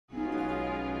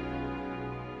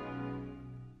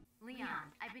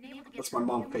That's my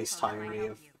mom FaceTiming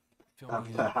me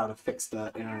of how to fix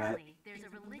the internet.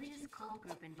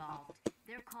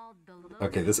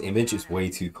 Okay, this image is way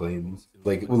too clean.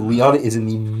 Like, Leon is in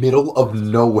the middle of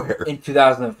nowhere. In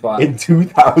 2005. In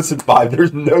 2005,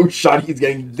 there's no shot he's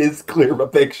getting this clear of a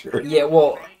picture. Yeah,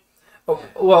 well,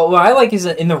 what I like is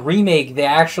that in the remake, they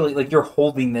actually, like, you're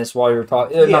holding this while you're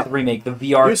talking. Yeah. Not the remake, the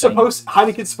VR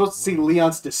Heineken's supposed to see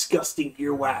Leon's disgusting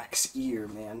earwax ear,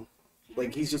 man.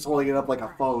 Like, he's just holding it up like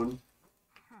a phone.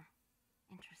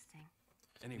 Interesting.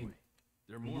 Anyway,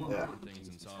 there are more important things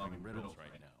in solving riddles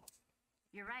right now.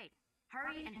 You're right.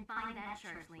 Hurry and find that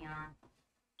church, Leon.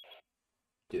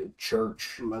 Dude,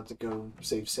 church. I'm about to go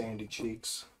save Sandy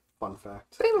Cheeks. Fun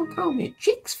fact. They don't call me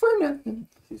Cheeks for nothing.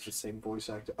 He's the same voice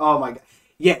actor. Oh my god.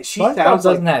 Yeah, she SpongeBob sounds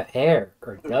doesn't like... have hair.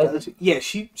 Or does he? Yeah,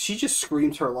 she just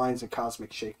screams her lines in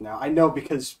Cosmic Shake now. I know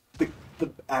because the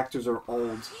actors are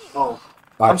old. Oh.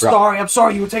 I'm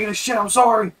sorry, you were taking a shit, I'm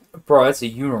sorry. Bro, that's a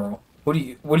urinal. What are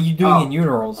you doing in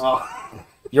urinals? Oh.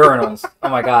 Urinals. Oh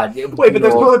my god. Wait, but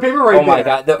there's toilet paper right there. Oh my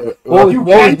god. You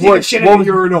can't take a shit in a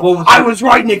urinal. I was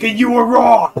right, Nick, and you were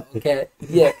wrong. Okay.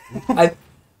 Yeah.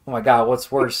 Oh my god,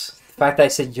 what's worse? The fact that I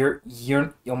said you're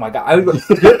oh my god. I would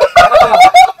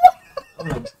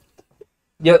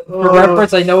yeah, for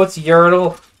reference, I know it's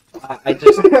urinal. I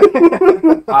just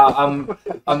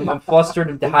I'm flustered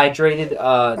and dehydrated.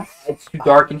 It's too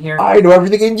dark in here. I know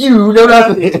everything and you know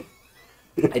nothing.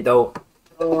 I don't.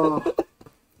 Let's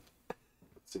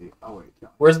see. Oh wait. No.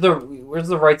 Where's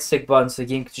the right stick button so the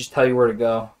game can just tell you where to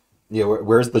go? Yeah,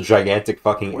 where's the gigantic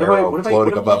fucking arrow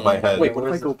floating above my head? Wait, what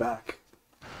if I go back?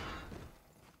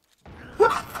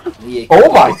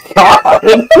 Oh my god!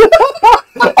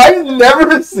 I've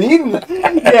never seen that.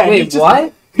 Yeah, wait,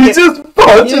 what? He just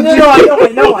punches you. No,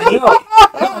 I know.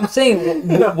 I'm saying,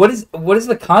 what is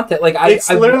the content? Like, it's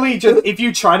literally just if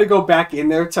you try to go back in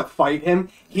there to fight him,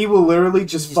 he will literally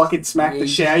just fucking smack the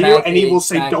shit out of you, and he will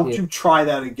say, "Don't you try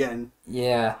that again."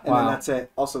 Yeah, and then that's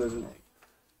it. Also, there's an egg.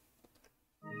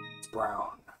 It's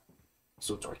brown,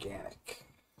 so it's organic.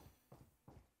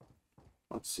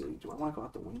 Let's see. Do I want to go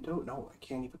out the window? No, I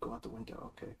can't even go out the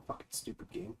window. Okay, fucking stupid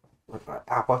game.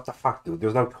 What the fuck, dude?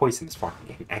 There's no choice in this fucking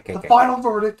game. Okay. The final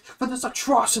verdict for this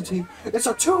atrocity is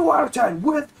a 2 out of 10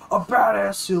 with a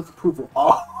badass seal of approval.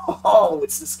 Oh,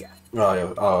 it's this guy.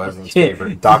 Oh, everyone's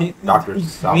favorite. Dr.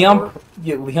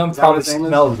 Leon probably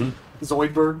smelled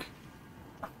Zoidberg.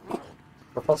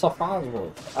 Professor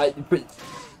Foswell.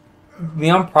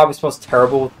 Leon probably smells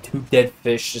terrible with 2 dead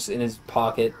fish just in his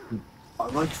pocket. I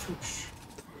like fish.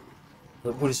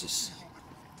 What is this?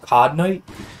 Cod night?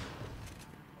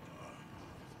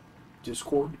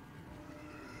 Discord.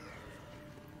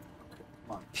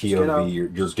 POV,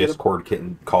 your Discord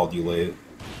kitten called you late.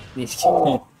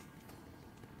 Oh.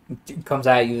 Comes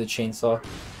at you with a chainsaw.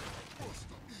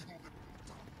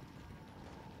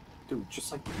 Dude,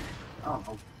 just like, I don't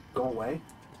know, go away.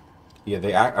 Yeah,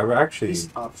 I actually... He's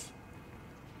tough.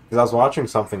 Because I was watching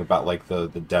something about, like, the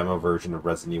demo version of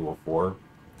Resident Evil 4.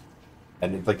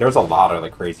 And, like, there's a lot of,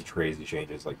 like, crazy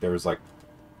changes. Like, there was, like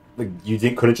you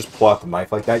couldn't just pull out the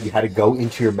knife like that. You had to go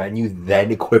into your menu,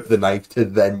 then equip the knife to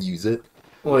then use it.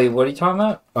 Wait, what are you talking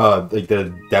about? Like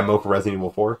the demo for Resident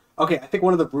Evil 4. Okay, I think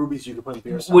one of the rubies you could put in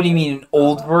beer. What do you mean, an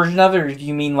old version of it, or do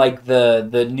you mean like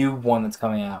the new one that's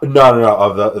coming out? No,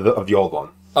 of the old one.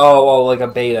 Oh, like a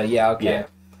beta. Yeah, okay.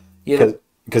 Yeah.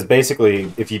 Because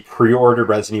basically, if you pre-ordered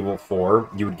Resident Evil 4,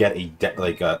 you would get a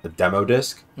demo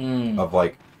disc of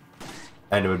like,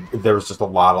 and there was just a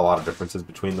lot of differences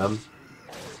between them.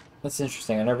 That's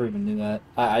interesting. I never even knew that.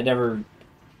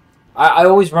 I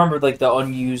always remembered like the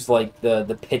unused like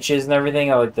the pitches and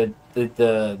everything. I like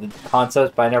the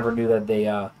concepts, but I never knew that they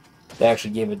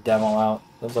actually gave a demo out.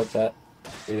 Things like that.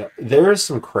 Yeah, there's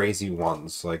some crazy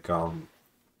ones like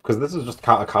because this is just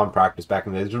a common practice back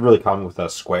in the day. This was really common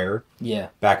with Square. Yeah.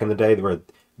 Back in the day, where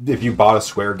if you bought a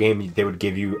Square game, they would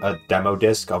give you a demo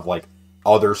disc of like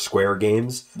other Square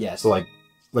games. Yes. So like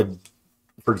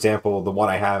for example, the one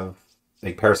I have.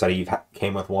 Like Parasite Eve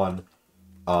came with one,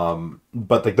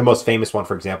 but like the most famous one,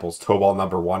 for example, is Tobal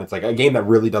 #1. It's like a game that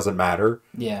really doesn't matter.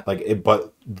 Yeah.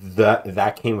 But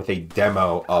that came with a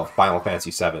demo of Final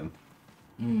Fantasy VII.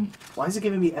 Why is it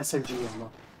giving me SMG ammo?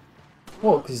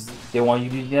 Well, because they want you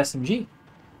to use SMG.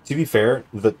 To be fair,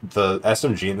 the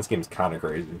SMG in this game is kind of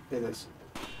crazy. It is,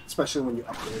 especially when you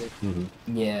upgrade it.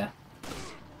 Mm-hmm. Yeah.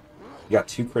 You got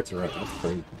 2 crits already. That's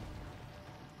crazy.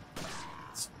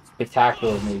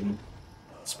 Spectacular, maybe.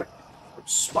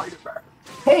 Spider-Man.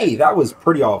 Hey, that was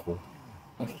pretty awful.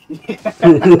 I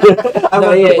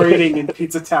love the rating in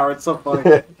Pizza Tower. It's so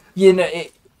funny. You know,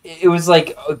 it was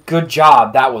like a good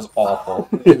job. That was awful.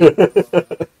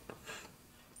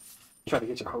 try to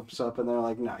get your hopes up, and they're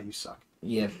like, "Nah, you suck."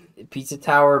 Yeah, Pizza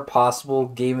Tower, possible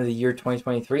game of the year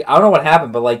 2023. I don't know what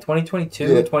happened, but like 2022,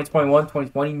 2021,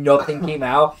 2020, nothing came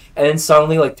out. And then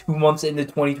suddenly, like 2 months into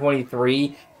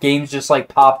 2023, games just like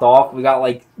popped off. We got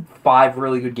like 5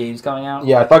 really good games coming out.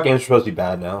 Yeah, I thought games were supposed to be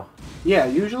bad now. Yeah,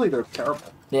 usually they're terrible.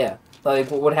 Yeah, like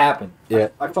what happened? Yeah.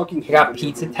 I fucking hate got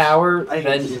Pizza games. Tower. I hate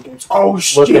Then video games. Oh,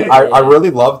 shit! Listen, I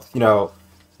really loved,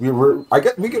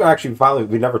 we could actually finally,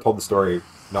 we never told the story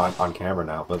on camera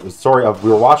now, but the story of, we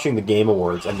were watching the Game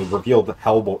Awards and they revealed the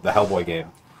Hellboy game.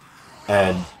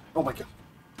 And oh my god.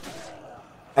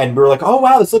 And we were like, oh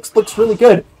wow, this looks really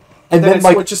good. And then it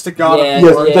like switches to God of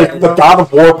War. the God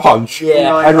of War punch.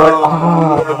 Yeah. And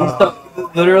we're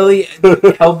like, literally,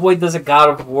 Hellboy does a God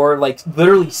of War, like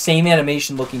literally same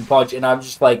animation looking punch, and I'm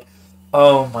just like,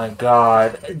 oh my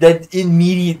god, that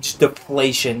immediate just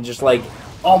deflation, just like,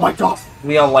 oh my god,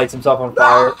 Leon lights himself on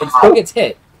fire and still gets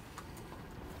hit.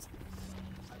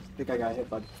 I think I got hit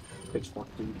by pitchfork,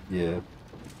 dude. Yeah.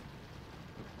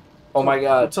 Oh my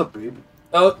god. What's up, babe?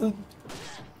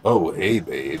 Oh, hey,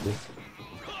 babe.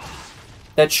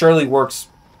 That surely works.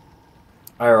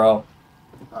 IRL.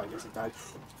 Oh, I guess it died.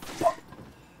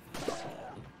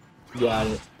 Got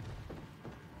it.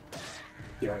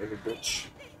 Yeah, you're a bitch.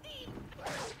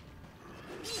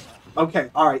 Okay,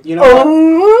 alright, you know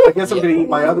what? I guess I'm gonna eat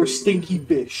my other stinky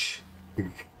fish.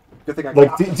 Good thing I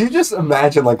got do you just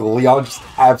imagine, like, Leon just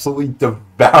absolutely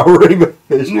devouring a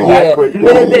fish Yeah. that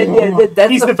quickly? That's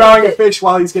he's the devouring a fish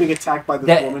while he's getting attacked by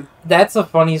this woman. That's the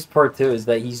funniest part, too, is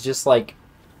that he's just, like...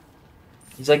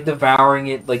 He's, like, devouring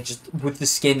it, like, just with the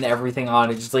skin and everything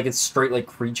on it. Just, like, it's straight, like,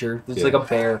 creature. It's like a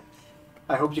bear.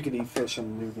 I hope you can eat fish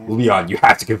in the new game. Leon, you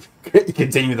have to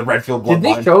continue the Redfield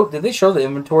bloodline. Did they show the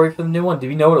inventory for the new one? Do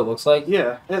we know what it looks like?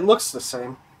 Yeah, it looks the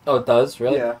same. Oh, it does?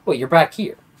 Really? Yeah. Wait, you're back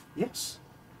here? Yes.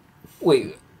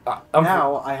 Wait.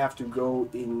 Now I have to go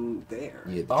in there.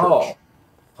 Yeah, the Oh. church.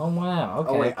 Oh, wow. Okay.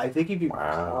 Oh, wait, I think if you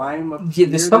climb up Yeah, here...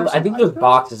 there's some. I think there's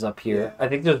boxes up here. Yeah. I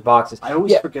think there's boxes. I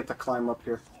always forget to climb up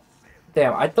here.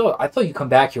 Damn, I thought you come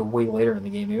back here way later in the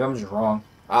game. Maybe I'm just wrong.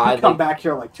 I come back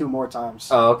here like 2 more times.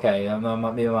 Oh, okay. Maybe I'm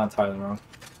not entirely wrong.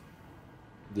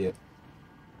 Yeah.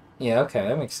 Yeah, okay.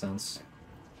 That makes sense.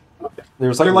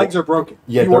 There's like your legs are broken.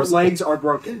 Yeah, your legs are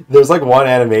broken. There's like one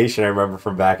animation I remember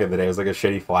from back in the day. It was like a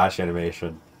shitty Flash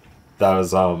animation. That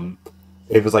was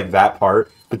it was like that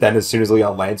part. But then as soon as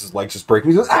Leon lands, his legs just break.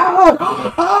 He goes ah,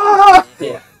 ah!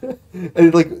 Yeah.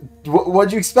 And like,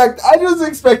 what'd you expect? I wasn't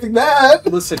expecting that.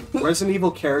 Listen, Resident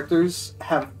Evil characters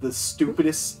have the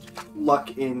stupidest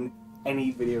luck in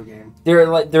any video game. They're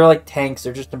like tanks.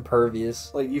 They're just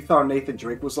impervious. Like, you thought Nathan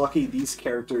Drake was lucky. These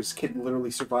characters can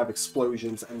literally survive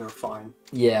explosions and they're fine.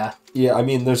 Yeah. Yeah, I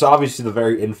mean, there's obviously the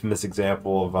very infamous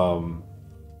example of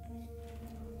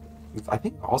I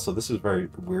think also this is very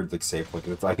weird, like safe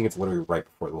looking. I think it's literally right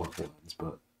before the level ends,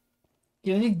 but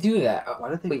Yeah, they do that. Why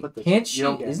did they put this? Can't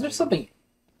you? Is there something?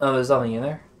 Oh, there's nothing in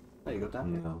there. There you go,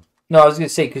 down. no. No, I was gonna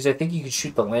say because I think you could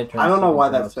shoot the lantern. I don't know why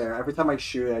that's there. Every time I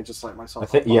shoot it, I just light myself. I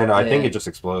think up. I think it just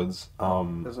explodes.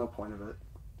 There's no point of it.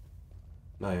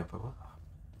 No, yeah, but what?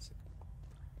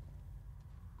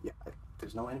 Yeah,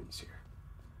 there's no enemies here.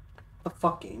 What the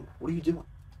fuck, game? What are you doing?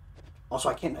 Also,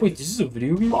 I can't. Wait, this is a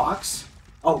video game? Box?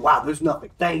 Oh wow, there's nothing.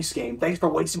 Thanks, game. Thanks for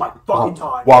wasting my fucking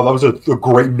time. Wow, that was a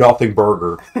great nothing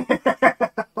burger.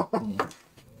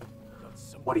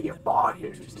 What are you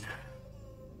buying?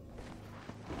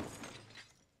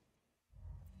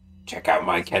 Check out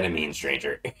my ketamine,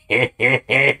 stranger. Yeah,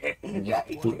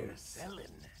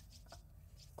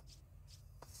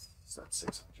 that's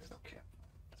 600. Okay.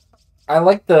 I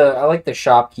like the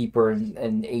shopkeeper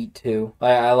in 8 too.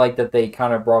 I like that they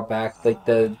kind of brought back like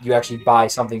you actually buy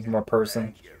something from a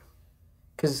person.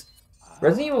 Because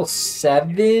Resident Evil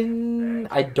 7,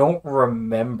 I don't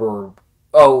remember.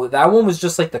 Oh, that one was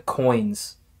just like the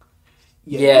coins.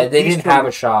 Yeah, they didn't have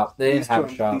a shop. They didn't have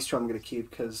a shop. These two I'm going to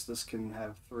keep because this can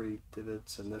have 3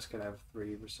 divots and this can have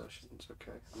 3 recessions.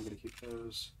 Okay, I'm going to keep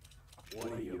those.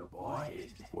 What are you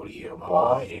buying? What are you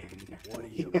buying? What are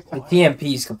you The buying?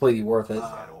 TMP is completely worth it.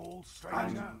 That old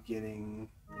stranger. I'm getting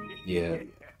Yeah.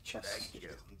 chests. Need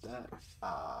that.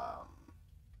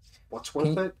 What's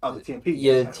worth it? Oh, the TMP.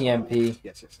 Yeah, the TMP.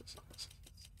 Yes.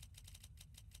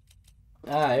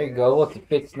 Ah, there you go. Look, it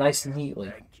fits nice and neatly.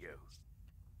 Thank you.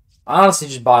 I honestly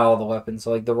just buy all the weapons.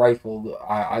 So, like the rifle,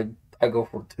 I go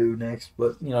for 2 next.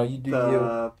 But you know, you do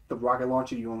you. The rocket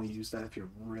launcher, you only use that if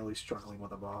you're really struggling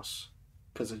with a boss,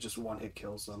 because it just one hit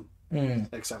kills them.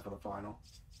 Except for the final.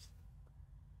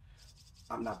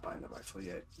 I'm not buying the rifle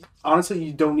yet. Honestly,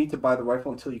 you don't need to buy the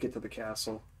rifle until you get to the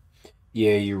castle.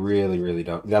 Yeah, you really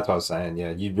don't. That's what I was saying.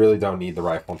 Yeah, you really don't need the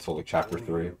rifle until like chapter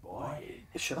 3. Boy,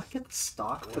 Should I get the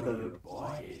stock for the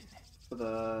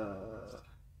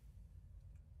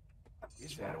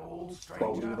Is that old What were you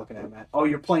stranger? looking at, Matt? Oh,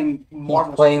 you're playing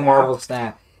Marvel. He's playing Snap. Marvel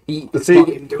Snap. He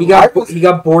He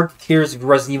got bored with Tears of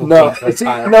Resident Evil. No, games, see,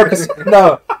 Tyler. no,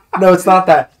 it's not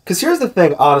that. Because here's the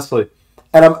thing, honestly,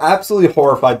 and I'm absolutely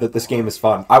horrified that this game is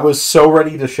fun. I was so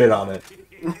ready to shit on it.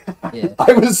 Yeah.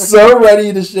 I was so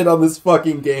ready to shit on this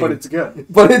fucking game. But it's good.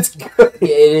 But it's good. Yeah,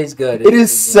 it is good. It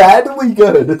is sadly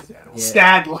good. Yeah.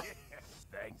 Stadley.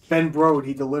 Ben Brode,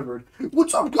 he delivered.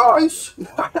 What's up, guys?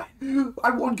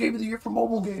 I won Game of the Year for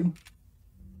mobile game.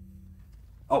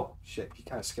 Oh, shit. He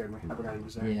kind of scared me. I forgot he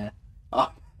was there. Yeah.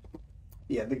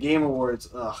 Yeah, the Game Awards,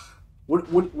 ugh.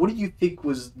 What do you think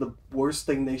was the worst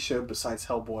thing they showed besides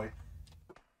Hellboy?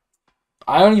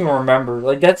 I don't even remember.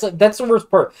 Like that's the worst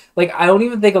part. Like I don't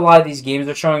even think a lot of these games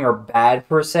they're showing are bad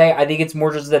per se. I think it's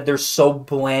more just that they're so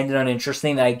bland and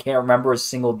uninteresting that I can't remember a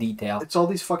single detail. It's all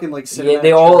these fucking like Yeah,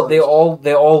 they all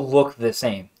look the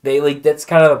same. They like that's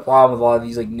kind of the problem with a lot of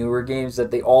these like newer games that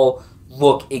they all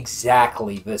look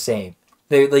exactly the same.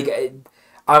 They like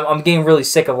I'm getting really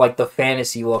sick of like the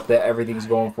fantasy look that everything's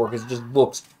going for because it just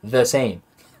looks the same.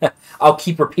 I'll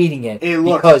keep repeating it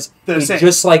because it's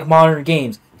just like modern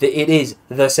games. It is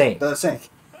the same. The same.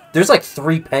 There's like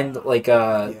 3 pen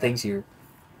things here.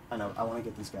 I know. I want to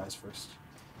get these guys first.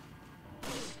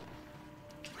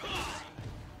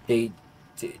 They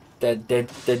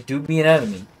do be an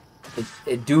enemy.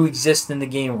 It do exist in the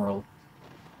game world.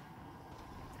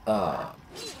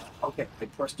 Okay, I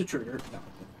pressed the trigger.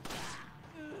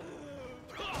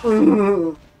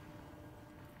 No.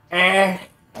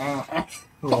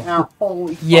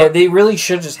 Yeah, they really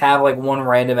should just have like one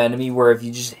random enemy where if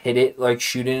you just hit it, like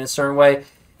shoot it in a certain way,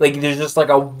 like there's just like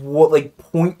a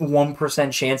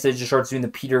 0.1% chance that it just starts doing the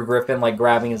Peter Griffin like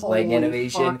grabbing his leg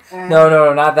animation.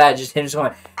 No, not that. Just him just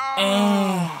going.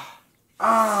 Yeah,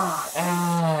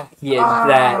 that.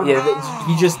 Yeah,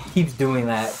 he just keeps doing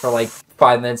that for like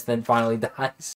 5 minutes, then finally dies.